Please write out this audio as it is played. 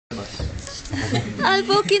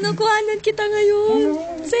Albo, kinukuhanan kita ngayon.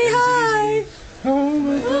 Say hi!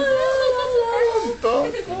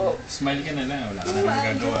 Smile ka na lang, wala ka na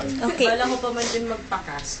magagawa. Okay. Wala ko pa man din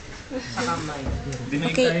magpakas sa kamay. Hindi na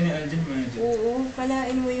tayo ni Aldian mo. Oo,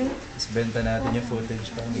 kalain mo yun. Tapos benta natin yung footage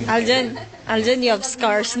pa. Aldian, you have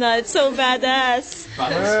scars na. It's so badass.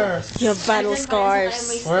 You have battle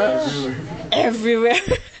scars. Where? Everywhere.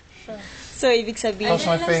 So, ibig sabihin, How's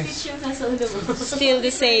my face? still the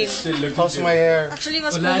same. How's my hair? Actually,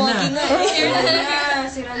 mas pumagi nga eh.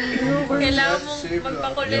 Kailangan mong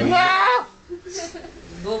magpakulit.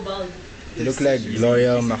 Go bald. You look like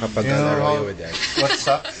L'Oreal makapag-alaro with that. What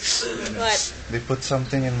sucks? What? They put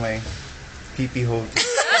something in my pee-pee hole.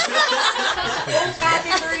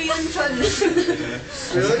 Category yun, Chol.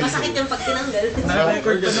 Masakit yung pag tinanggal.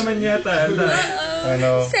 Naka-record ka naman yata. I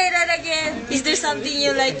know. Say that again. Is there something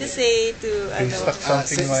you like to say to, They stuck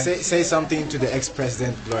something in my... Say something to the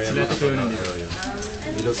ex-president L'Oreal makapag-alaro.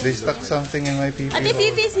 They stuck something in my pee-pee Ate hole.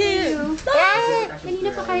 Pipi's here.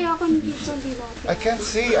 Kanina pa kaya ako nandito, di ba? I can't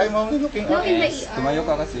see. I'm only looking up. In the ER. Tumayo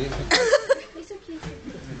ka kasi. It's okay.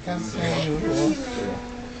 I can't see you.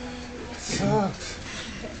 Sucks.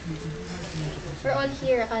 We're all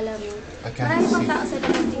here, akala mo. I can't Marami pang see. tao sa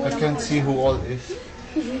labas. Hindi I lang can't ako. see who all is.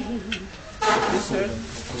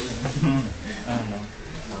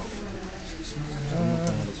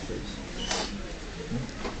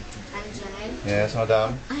 Yes,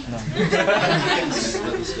 madam.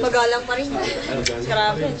 Magalang pa rin.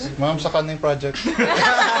 Grabe. Ma'am, saka na yung project.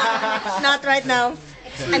 Not right now.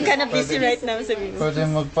 I'm kinda busy right now, sabi mo. Pwede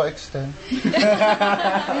magpa-extend.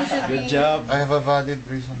 Good job. I have a valid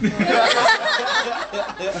reason.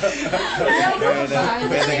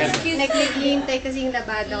 Naghihintay kasi yung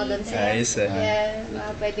labada ko doon sa... Nice eh. Kaya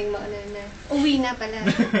pwedeng mauna na. Uwi na pala.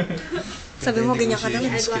 Sabi mo, ganyan ka daw.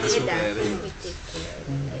 I'll go ahead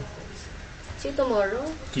See you tomorrow.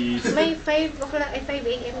 May 5 o'clock, 5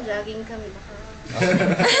 a.m. jogging kami. Baka.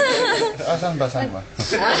 Asan ba? Saan ba?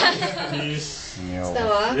 Gusto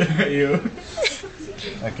mo?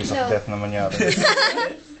 Ay, kiss of death naman yata.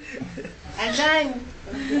 Adan!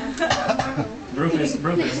 Brofist.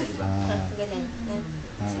 Ganun.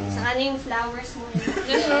 Saka na yung flowers mo.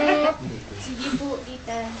 Sige po,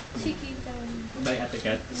 tita. Sige, tita. Bye, Ate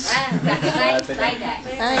Kat. Bye, dad.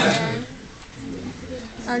 Ayan.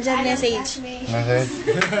 Aldian message. Message?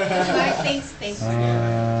 Thanks.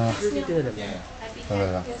 Wala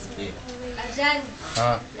lang. Adan,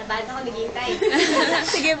 Ah, labada ko naghihintay.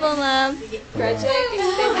 Sige po, ma'am. Project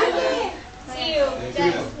extended. See you.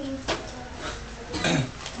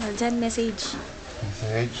 Aldian message.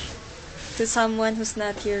 message. To someone who's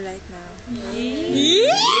not here right now.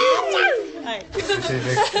 Ay.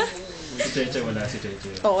 Specific. Si Cheche, wala si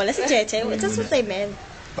Cheche. Oh, wala si Cheche. That's what I meant.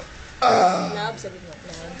 Love, sabi mo.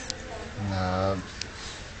 Love.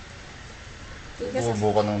 Bubo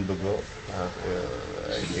ko ng dugo.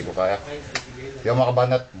 Hindi ko kaya. Hindi ako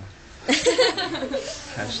makabanat.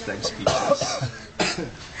 Hashtag speechless.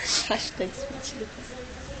 Hashtag speechless.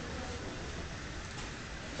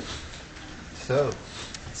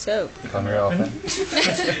 So. Come here often.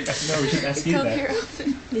 No, we should ask you that.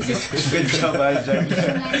 Good job, Aljan. We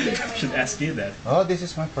should ask you that. Oh, this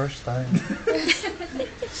is my first time.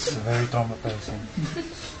 It's very traumatizing.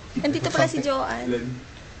 Andito pala si Joanne.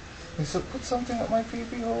 They said, put something at my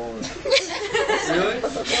pee-pee hole.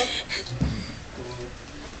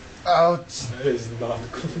 Ouch!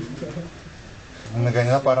 Ang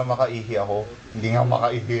ganyan na para makaihi ako. Hindi nga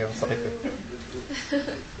makaihi. Ang sakit eh.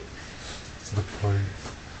 It's the point.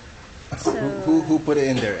 So, Who put it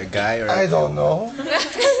in there? A guy or? I don't know.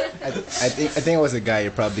 I think it was a guy.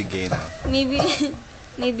 You're probably gay now. maybe.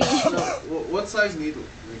 What size needle?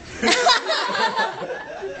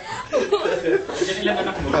 Ilan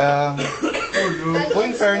anak mo?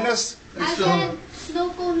 In fairness, Adan,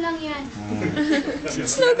 snow cone lang yan.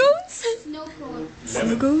 Snow cones? Snow cone.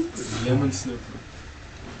 Snow cones? Lemon snow.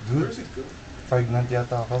 dude, pregnant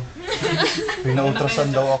yata ako.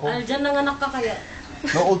 Pina-ultrasound daw ako. Aldian, nanganak ka kaya?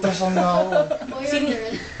 Na-ultrasound na ako. Boy or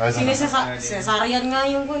girl? I don't know. Cesarean nga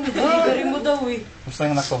yung kung delivery mo daw eh. Gusto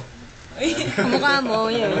yung anak ko? Kamukha mo,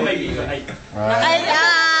 yun. Ay,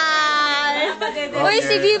 Ayan! Uy,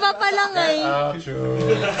 si Viva pa lang eh.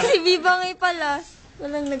 Si Viva ngay pala.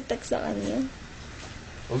 Walang nag-text sa kanya.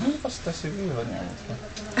 Huwag mo basta si Viva niya.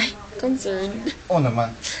 Ay, concerned. Oo naman.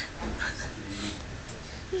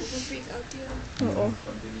 Oo.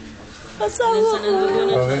 Asawa ko.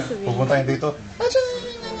 Okay, pupuntahin dito.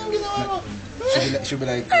 She'll be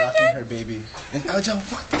like rocking her baby. And Aljan,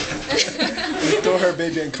 what? Throw her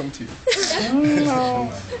baby and come to you.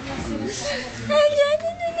 Ayan,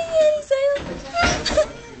 ano nangyari sa'yo?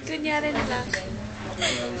 Good Kunyari na lang.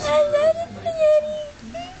 Kunyari, kunyari.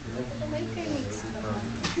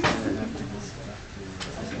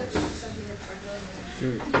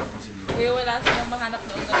 Kuya, wala silang mahanap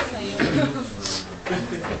na ugat sa'yo.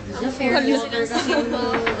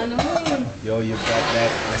 Yo, you've got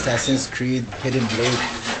that Assassin's Creed hidden blade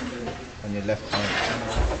on your left arm.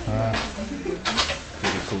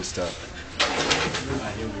 Pretty cool stuff.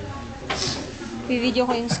 Video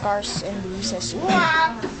ko yung scars and bruises mo.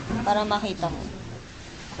 Para makita mo.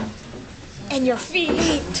 And your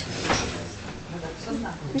feet!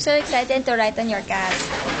 I'm so excited to write on your cast.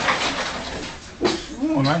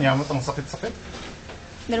 Una, niya mo itong sakit-sakit.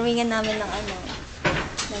 Drawingan namin ng ano,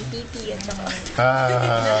 ng pipi at saka...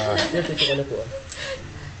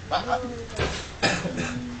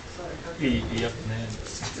 Iiyak na yan.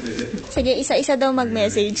 Sige, isa-isa daw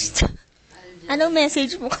mag-message. Anong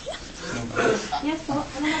message mo kaya? Yes po.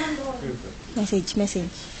 Ano naman doon?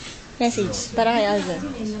 Message. Para kay Alden.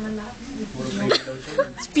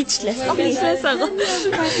 Speechless. Okay, speechless ako.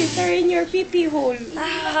 Catheter in your pee hole.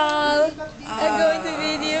 I'm going to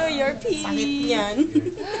video your pee. Sakit yan.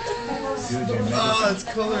 Oh, it's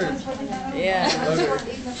colored. Yeah.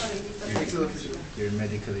 You're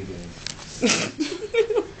medically gay.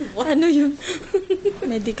 Ano yun?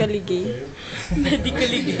 Medically gay.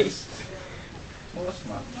 Medically gay.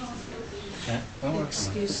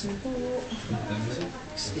 Excuse me.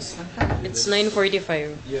 It's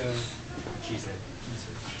 9:45. She said.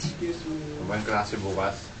 Kumain klase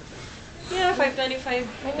bukas. Yeah, 5:25.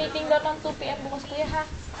 May meeting daw ng 2 p.m. bukas kuya ha.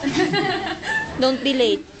 Don't be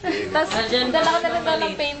late. Tapos, dala ko na rin daw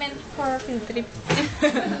ng payment for field trip.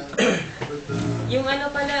 Yung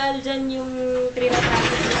ano pala, Aljan, yung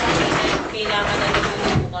trinatraffic ko sa akin, kailangan na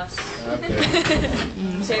naman bukas.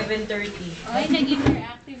 7:30. Okay,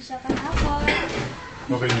 nag-interactive siya kahapon.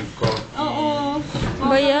 Makinig ko. Oo.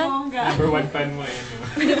 Ba yan? Number 1 fan mo yan.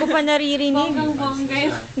 Hindi ko pa naririnig. Bongga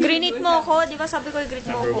yun. Greet mo ako. Di ba sabi ko i-greet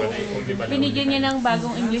mo Number ako? 1 ay kung di ba Binigyan niya ng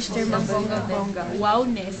bagong English term ng bongga.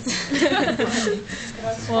 Wowness.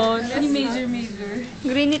 Wowness. Major.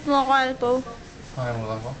 Greet mo ako, Alpo. Kaya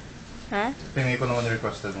mo lang ko. Ha? Pinay ko naman yung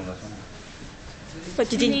requested mo lesson.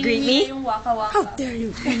 But you didn't greet me? Yung waka-waka. How dare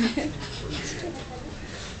you?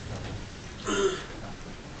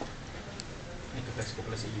 Ito-test ko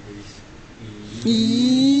pala si Ivoris.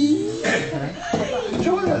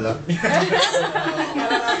 Joke na lang.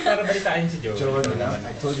 Para balitaan si Joe.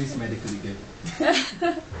 I told you he's medically gay.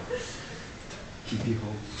 Keep you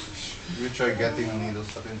home. You try getting a needle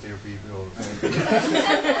stuck into your pee hole. See if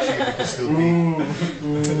you can still pee.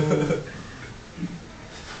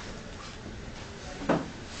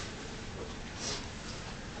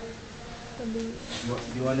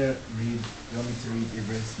 You want to read? You want me to read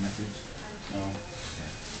Ibrahim's message? No.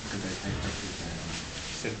 Yeah. Because I texted it.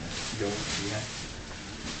 Said Joe. Yeah.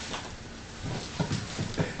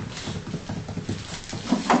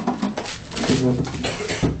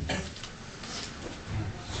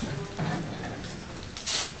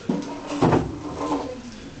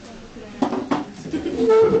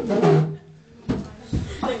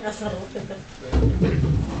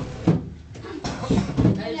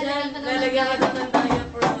 Aljan, lalagyan ka daw ng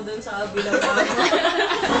diaper mo dun sa kabilang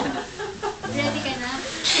Ready ka na?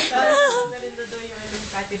 Tapos na rin doon yung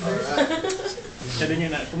catheter. Siya din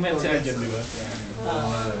yun na. Kung meron si Arjan, di ba?